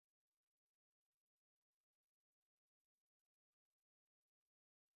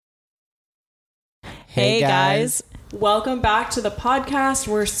Hey guys. Welcome back to the podcast.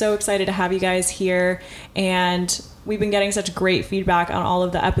 We're so excited to have you guys here, and we've been getting such great feedback on all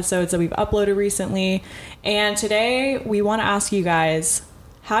of the episodes that we've uploaded recently. And today we want to ask you guys,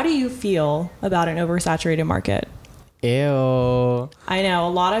 how do you feel about an oversaturated market? Ew. I know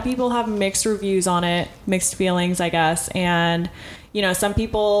a lot of people have mixed reviews on it, mixed feelings, I guess. And, you know, some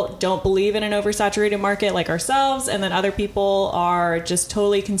people don't believe in an oversaturated market like ourselves. And then other people are just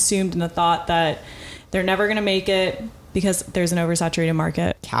totally consumed in the thought that they're never going to make it because there's an oversaturated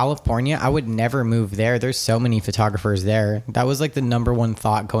market. California, I would never move there. There's so many photographers there. That was like the number one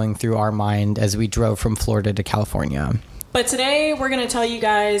thought going through our mind as we drove from Florida to California. But today we're going to tell you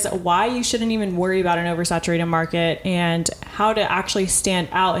guys why you shouldn't even worry about an oversaturated market and how to actually stand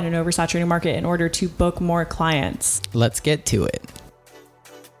out in an oversaturated market in order to book more clients. Let's get to it.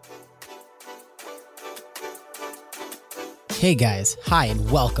 Hey guys, hi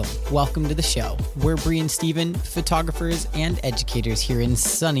and welcome. Welcome to the show. We're Bree and Steven, photographers and educators here in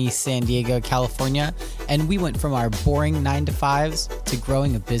sunny San Diego, California, and we went from our boring 9-to-5s to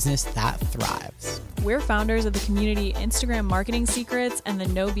growing a business that thrives. We're founders of the community Instagram Marketing Secrets and the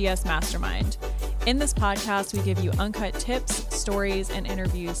No BS Mastermind. In this podcast, we give you uncut tips, stories, and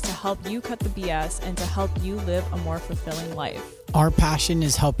interviews to help you cut the BS and to help you live a more fulfilling life. Our passion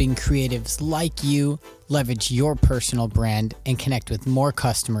is helping creatives like you leverage your personal brand and connect with more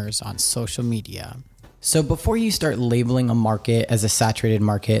customers on social media. So before you start labeling a market as a saturated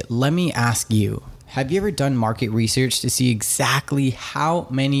market, let me ask you, have you ever done market research to see exactly how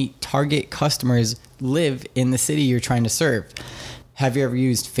many target customers live in the city you're trying to serve? Have you ever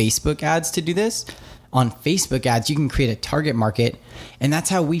used Facebook ads to do this? On Facebook ads, you can create a target market, and that's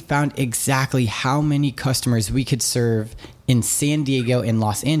how we found exactly how many customers we could serve in San Diego and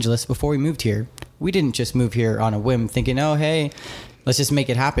Los Angeles before we moved here. We didn't just move here on a whim thinking, oh, hey, let's just make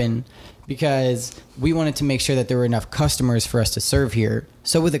it happen, because we wanted to make sure that there were enough customers for us to serve here.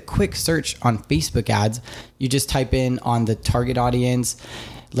 So with a quick search on Facebook ads, you just type in on the target audience,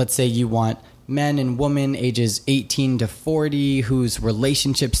 let's say you want men and women ages 18 to 40 whose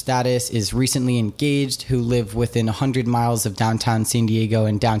relationship status is recently engaged, who live within 100 miles of downtown San Diego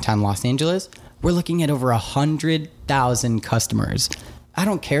and downtown Los Angeles. We're looking at over 100,000 customers. I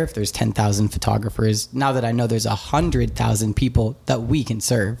don't care if there's 10,000 photographers, now that I know there's 100,000 people that we can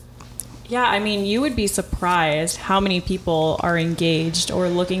serve. Yeah, I mean, you would be surprised how many people are engaged or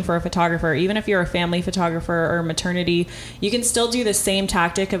looking for a photographer. Even if you're a family photographer or maternity, you can still do the same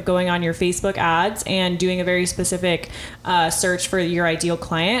tactic of going on your Facebook ads and doing a very specific search for your ideal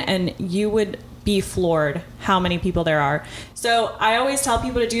client, and you would be floored how many people there are. So I always tell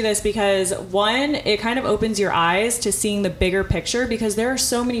people to do this because, one, it kind of opens your eyes to seeing the bigger picture, because there are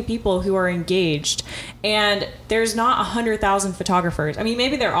so many people who are engaged and there's not 100,000 photographers. I mean,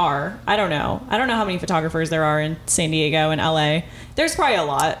 maybe there are. I don't know. I don't know how many photographers there are in San Diego and LA. There's probably a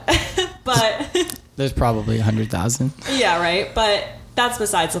lot, but there's probably 100,000. Yeah, right. But that's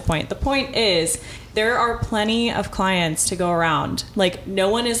besides the point. The point is, there are plenty of clients to go around. Like, no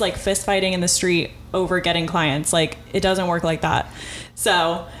one is like fist fighting in the street over getting clients. Like, it doesn't work like that.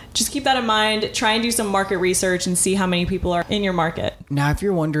 So just keep that in mind. Try and do some market research and see how many people are in your market. Now, if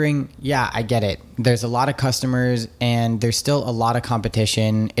you're wondering, yeah, I get it. There's a lot of customers and there's still a lot of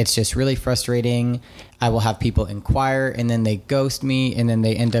competition. It's just really frustrating. I will have people inquire and then they ghost me, and then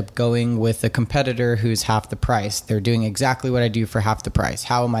they end up going with a competitor who's half the price. They're doing exactly what I do for half the price.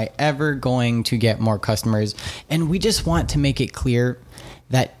 How am I ever going to get more customers? And we just want to make it clear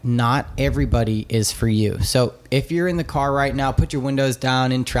that not everybody is for you. So if you're in the car right now, put your windows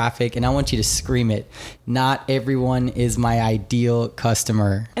down in traffic, and I want you to scream it. Not everyone is my ideal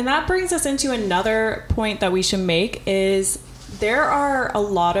customer. And that brings us into another point that we should make is there are a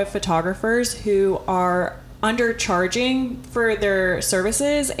lot of photographers who are undercharging for their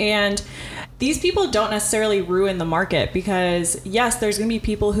services, and these people don't necessarily ruin the market, because yes, there's going to be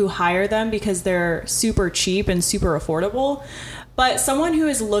people who hire them because they're super cheap and super affordable. But someone who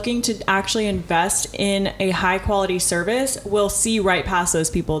is looking to actually invest in a high quality service will see right past those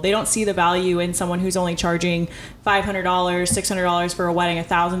people. They don't see the value in someone who's only charging $500, $600 for a wedding,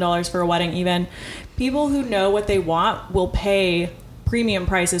 $1,000 for a wedding even. People who know what they want will pay premium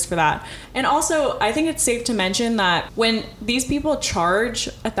prices for that. And also, I think it's safe to mention that when these people charge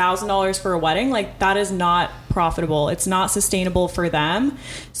 $1,000 for a wedding, like, that is not profitable. It's not sustainable for them.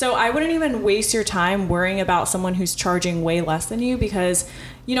 So I wouldn't even waste your time worrying about someone who's charging way less than you, because,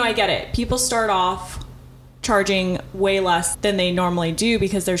 you know, I get it. People start off charging way less than they normally do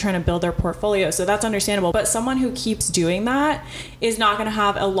because they're trying to build their portfolio. So that's understandable. But someone who keeps doing that is not going to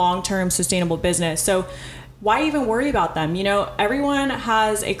have a long-term sustainable business. So why even worry about them? You know, everyone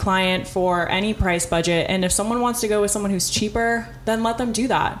has a client for any price budget. And if someone wants to go with someone who's cheaper, then let them do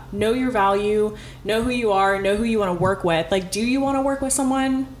that. Know your value, know who you are, know who you want to work with. Like, do you want to work with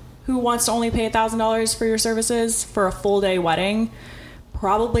someone who wants to only pay $1,000 for your services for a full day wedding?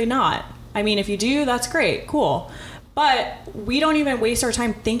 Probably not. I mean, if you do, that's great. Cool. But we don't even waste our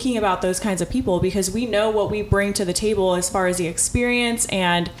time thinking about those kinds of people because we know what we bring to the table as far as the experience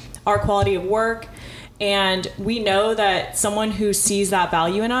and our quality of work. And we know that someone who sees that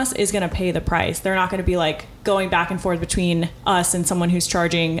value in us is going to pay the price. They're not going to be like going back and forth between us and someone who's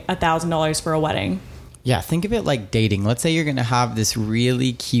charging $1,000 for a wedding. Yeah, think of it like dating. Let's say you're going to have this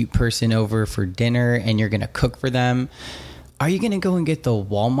really cute person over for dinner and you're going to cook for them. Are you going to go and get the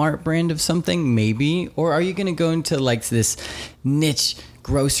Walmart brand of something? Maybe. Or are you going to go into like this niche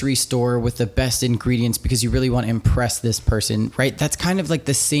grocery store with the best ingredients because you really want to impress this person, right? That's kind of like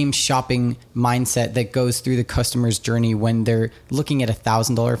the same shopping mindset that goes through the customer's journey when they're looking at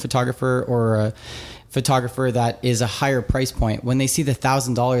 $1,000 photographer or a photographer that is a higher price point. When they see the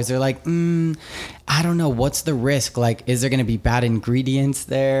 $1,000, they're like, I don't know, what's the risk? Like, is there going to be bad ingredients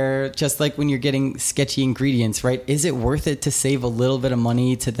there? Just like when you're getting sketchy ingredients, right? Is it worth it to save a little bit of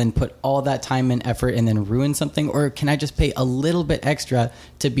money to then put all that time and effort and then ruin something? Or can I just pay a little bit extra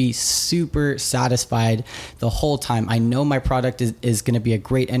to be super satisfied the whole time? I know my product is going to be a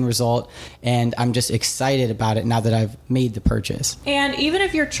great end result and I'm just excited about it now that I've made the purchase. And even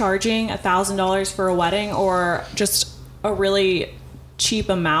if you're charging $1,000 for a wedding or just a really cheap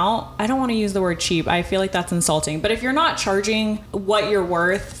amount, I don't want to use the word cheap. I feel like that's insulting. But if you're not charging what you're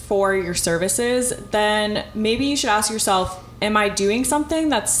worth for your services, then maybe you should ask yourself, am I doing something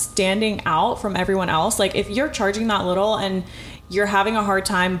that's standing out from everyone else? Like if you're charging that little and you're having a hard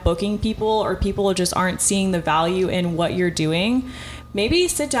time booking people or people just aren't seeing the value in what you're doing, maybe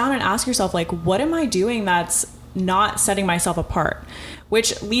sit down and ask yourself, like, what am I doing that's not setting myself apart?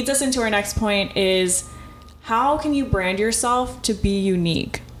 Which leads us into our next point is, how can you brand yourself to be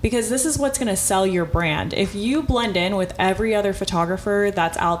unique? Because this is what's going to sell your brand. If you blend in with every other photographer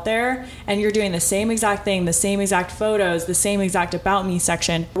that's out there and you're doing the same exact thing, the same exact photos, the same exact about me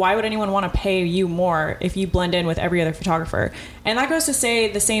section, why would anyone want to pay you more if you blend in with every other photographer? And that goes to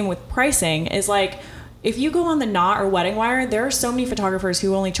say the same with pricing is like, if you go on the Knot or Wedding Wire, there are so many photographers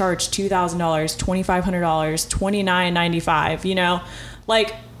who only charge $2,000, $2,500, $29.95, you know,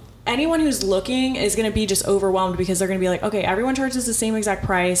 like anyone who's looking is going to be just overwhelmed because they're going to be like, okay, everyone charges the same exact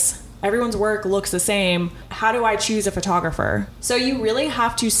price. Everyone's work looks the same. How do I choose a photographer? So you really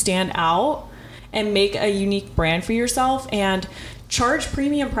have to stand out and make a unique brand for yourself and charge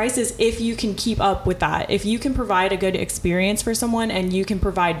premium prices if you can keep up with that. If you can provide a good experience for someone and you can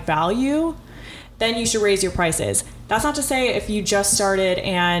provide value, then you should raise your prices. That's not to say if you just started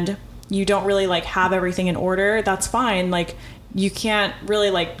and you don't really like have everything in order, that's fine. Like you can't really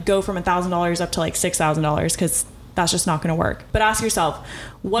like go from $1,000 up to like $6,000 because that's just not going to work. But ask yourself,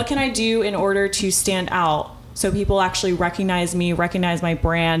 what can I do in order to stand out so people actually recognize me, recognize my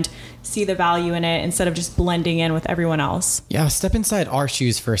brand, see the value in it instead of just blending in with everyone else? Yeah, step inside our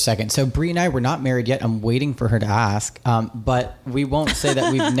shoes for a second. So Bree and I were not married yet. I'm waiting for her to ask, but we won't say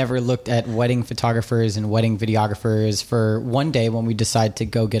that we've never looked at wedding photographers and wedding videographers for one day when we decide to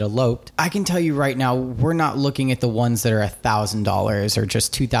go get eloped. I can tell you right now, we're not looking at the ones that are $1,000 or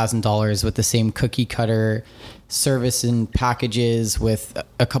just $2,000 with the same cookie cutter service and packages with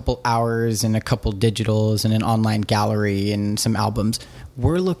a couple hours and a couple digitals and an online gallery and some albums.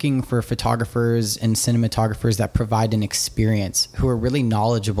 We're looking for photographers and cinematographers that provide an experience, who are really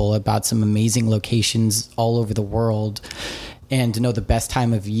knowledgeable about some amazing locations all over the world and to know the best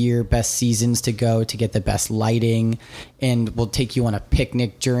time of year, best seasons to go to get the best lighting, and will take you on a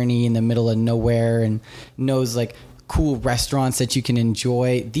picnic journey in the middle of nowhere and knows like cool restaurants that you can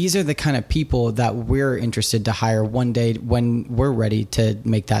enjoy. These are the kind of people that we're interested to hire one day when we're ready to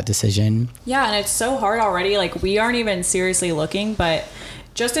make that decision. Yeah, and it's so hard already. Like we aren't even seriously looking, but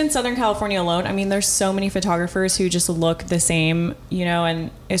just in Southern California alone, I mean, there's so many photographers who just look the same, you know,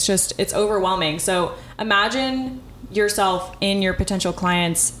 and it's overwhelming. So imagine yourself in your potential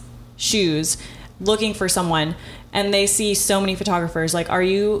client's shoes looking for someone and they see so many photographers. Like, are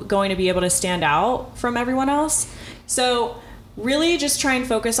you going to be able to stand out from everyone else? So really just try and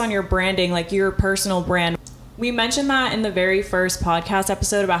focus on your branding, like your personal brand. We mentioned that in the very first podcast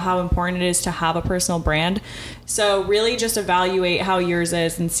episode about how important it is to have a personal brand. So really just evaluate how yours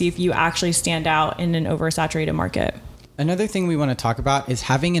is and see if you actually stand out in an oversaturated market. Another thing we want to talk about is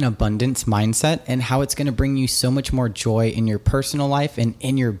having an abundance mindset and how it's going to bring you so much more joy in your personal life and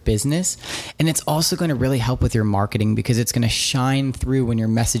in your business. And it's also going to really help with your marketing because it's going to shine through when you're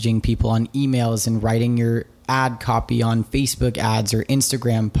messaging people on emails and writing your ad copy on Facebook ads or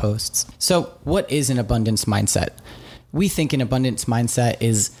Instagram posts. So what is an abundance mindset? We think an abundance mindset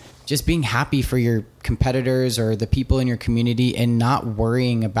is just being happy for your competitors or the people in your community and not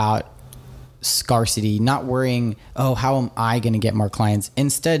worrying about scarcity, not worrying, oh, how am I going to get more clients?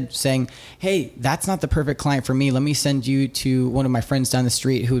 Instead saying, hey, that's not the perfect client for me. Let me send you to one of my friends down the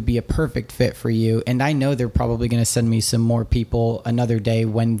street who would be a perfect fit for you. And I know they're probably going to send me some more people another day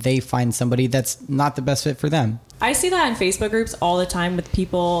when they find somebody that's not the best fit for them. I see that in Facebook groups all the time with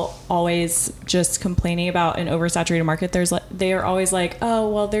people always just complaining about an oversaturated market. They are always like, oh,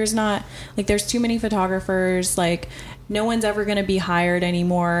 well, there's too many photographers. Like, no one's ever going to be hired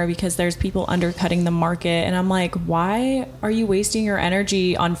anymore because there's people undercutting the market. And I'm like, why are you wasting your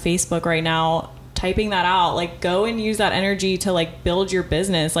energy on Facebook right now typing that out? Like, go and use that energy to like build your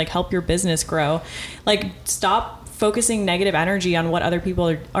business, like help your business grow. Like, stop focusing negative energy on what other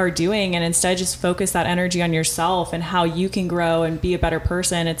people are doing and instead just focus that energy on yourself and how you can grow and be a better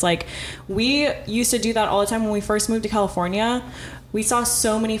person. It's like, we used to do that all the time when we first moved to California. We saw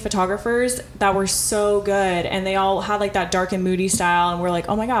so many photographers that were so good and they all had like that dark and moody style. And we're like,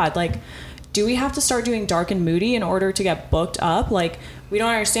 oh my God, like, do we have to start doing dark and moody in order to get booked up? Like, we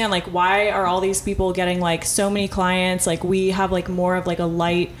don't understand, like, why are all these people getting like so many clients? Like, we have like more of like a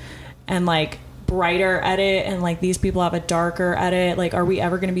light and like brighter edit and like these people have a darker edit. Like, are we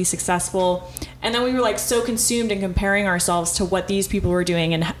ever going to be successful? And then we were like so consumed in comparing ourselves to what these people were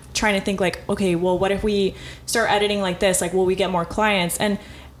doing and trying to think like, okay, well, what if we start editing like this? Like, will we get more clients? And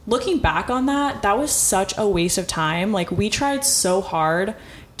looking back on that, that was such a waste of time. Like, we tried so hard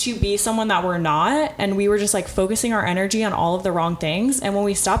to be someone that we're not, and we were just like focusing our energy on all of the wrong things. And when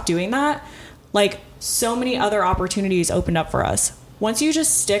we stopped doing that, like, so many other opportunities opened up for us. Once you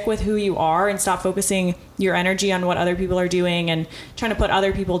just stick with who you are and stop focusing your energy on what other people are doing and trying to put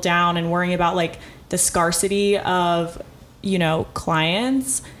other people down and worrying about like the scarcity of, you know,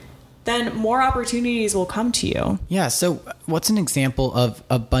 clients, then more opportunities will come to you. Yeah. So what's an example of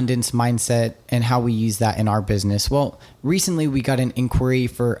abundance mindset and how we use that in our business? Well, recently we got an inquiry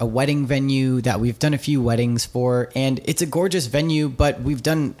for a wedding venue that we've done a few weddings for, and it's a gorgeous venue, but we've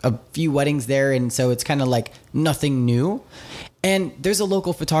done a few weddings there. And so it's kind of like nothing new. And there's a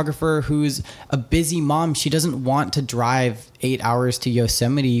local photographer who's a busy mom. She doesn't want to drive 8 hours to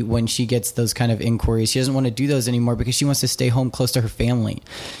Yosemite when she gets those kind of inquiries. She doesn't want to do those anymore because she wants to stay home close to her family.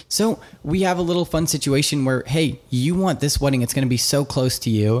 So we have a little fun situation where, hey, you want this wedding. It's going to be so close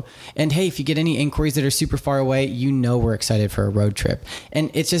to you. And hey, if you get any inquiries that are super far away, you know we're excited for a road trip. And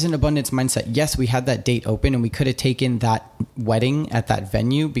it's just an abundance mindset. Yes, we had that date open and we could have taken that wedding at that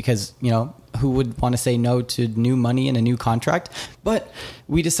venue because, you know, who would want to say no to new money and a new contract? But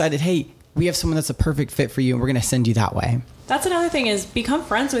we decided, hey, we have someone that's a perfect fit for you and we're going to send you that way. That's another thing, is become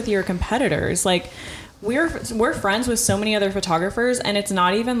friends with your competitors. Like, we're friends with so many other photographers, and it's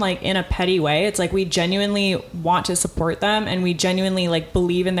not even like in a petty way. It's like we genuinely want to support them and we genuinely like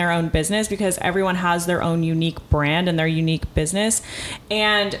believe in their own business because everyone has their own unique brand and their unique business.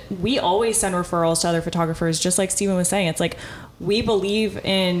 And we always send referrals to other photographers, just like Steven was saying. It's like, we believe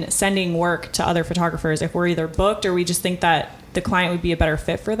in sending work to other photographers if we're either booked or we just think that the client would be a better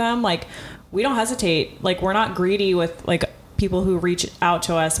fit for them. Like, we don't hesitate. Like, we're not greedy with like people who reach out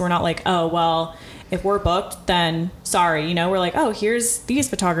to us. We're not like, oh, well, if we're booked, then sorry, you know, we're like, oh, here's these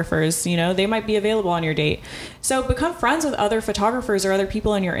photographers, you know, they might be available on your date. So become friends with other photographers or other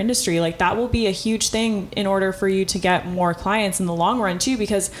people in your industry. Like, that will be a huge thing in order for you to get more clients in the long run too,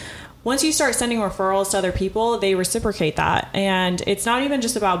 because once you start sending referrals to other people, they reciprocate that. And it's not even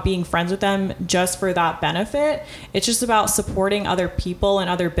just about being friends with them just for that benefit. It's just about supporting other people and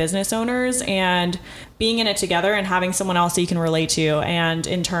other business owners and being in it together and having someone else that you can relate to. And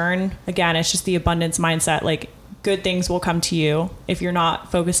in turn, again, it's just the abundance mindset. Like, good things will come to you if you're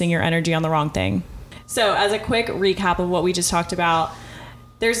not focusing your energy on the wrong thing. So as a quick recap of what we just talked about,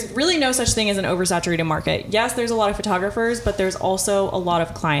 there's really no such thing as an oversaturated market. Yes, there's a lot of photographers, but there's also a lot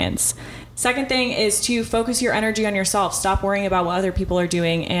of clients. Second thing is to focus your energy on yourself. Stop worrying about what other people are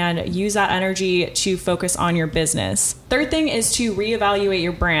doing and use that energy to focus on your business. Third thing is to reevaluate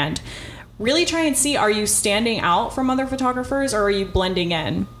your brand. Really try and see, are you standing out from other photographers or are you blending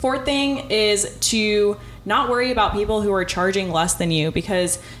in? Fourth thing is to not worry about people who are charging less than you,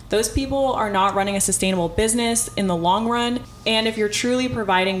 because those people are not running a sustainable business in the long run. And if you're truly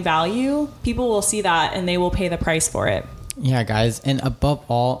providing value, people will see that and they will pay the price for it. Yeah, guys. And above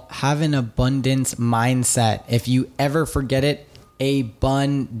all, have an abundance mindset. If you ever forget it, a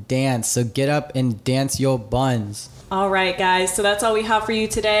bun dance. So get up and dance your buns. All right, guys. So that's all we have for you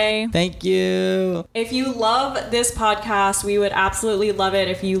today. Thank you. If you love this podcast, we would absolutely love it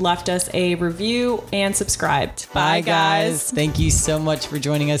if you left us a review and subscribed. Bye, guys. Thank you so much for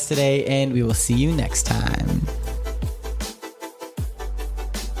joining us today, and we will see you next time.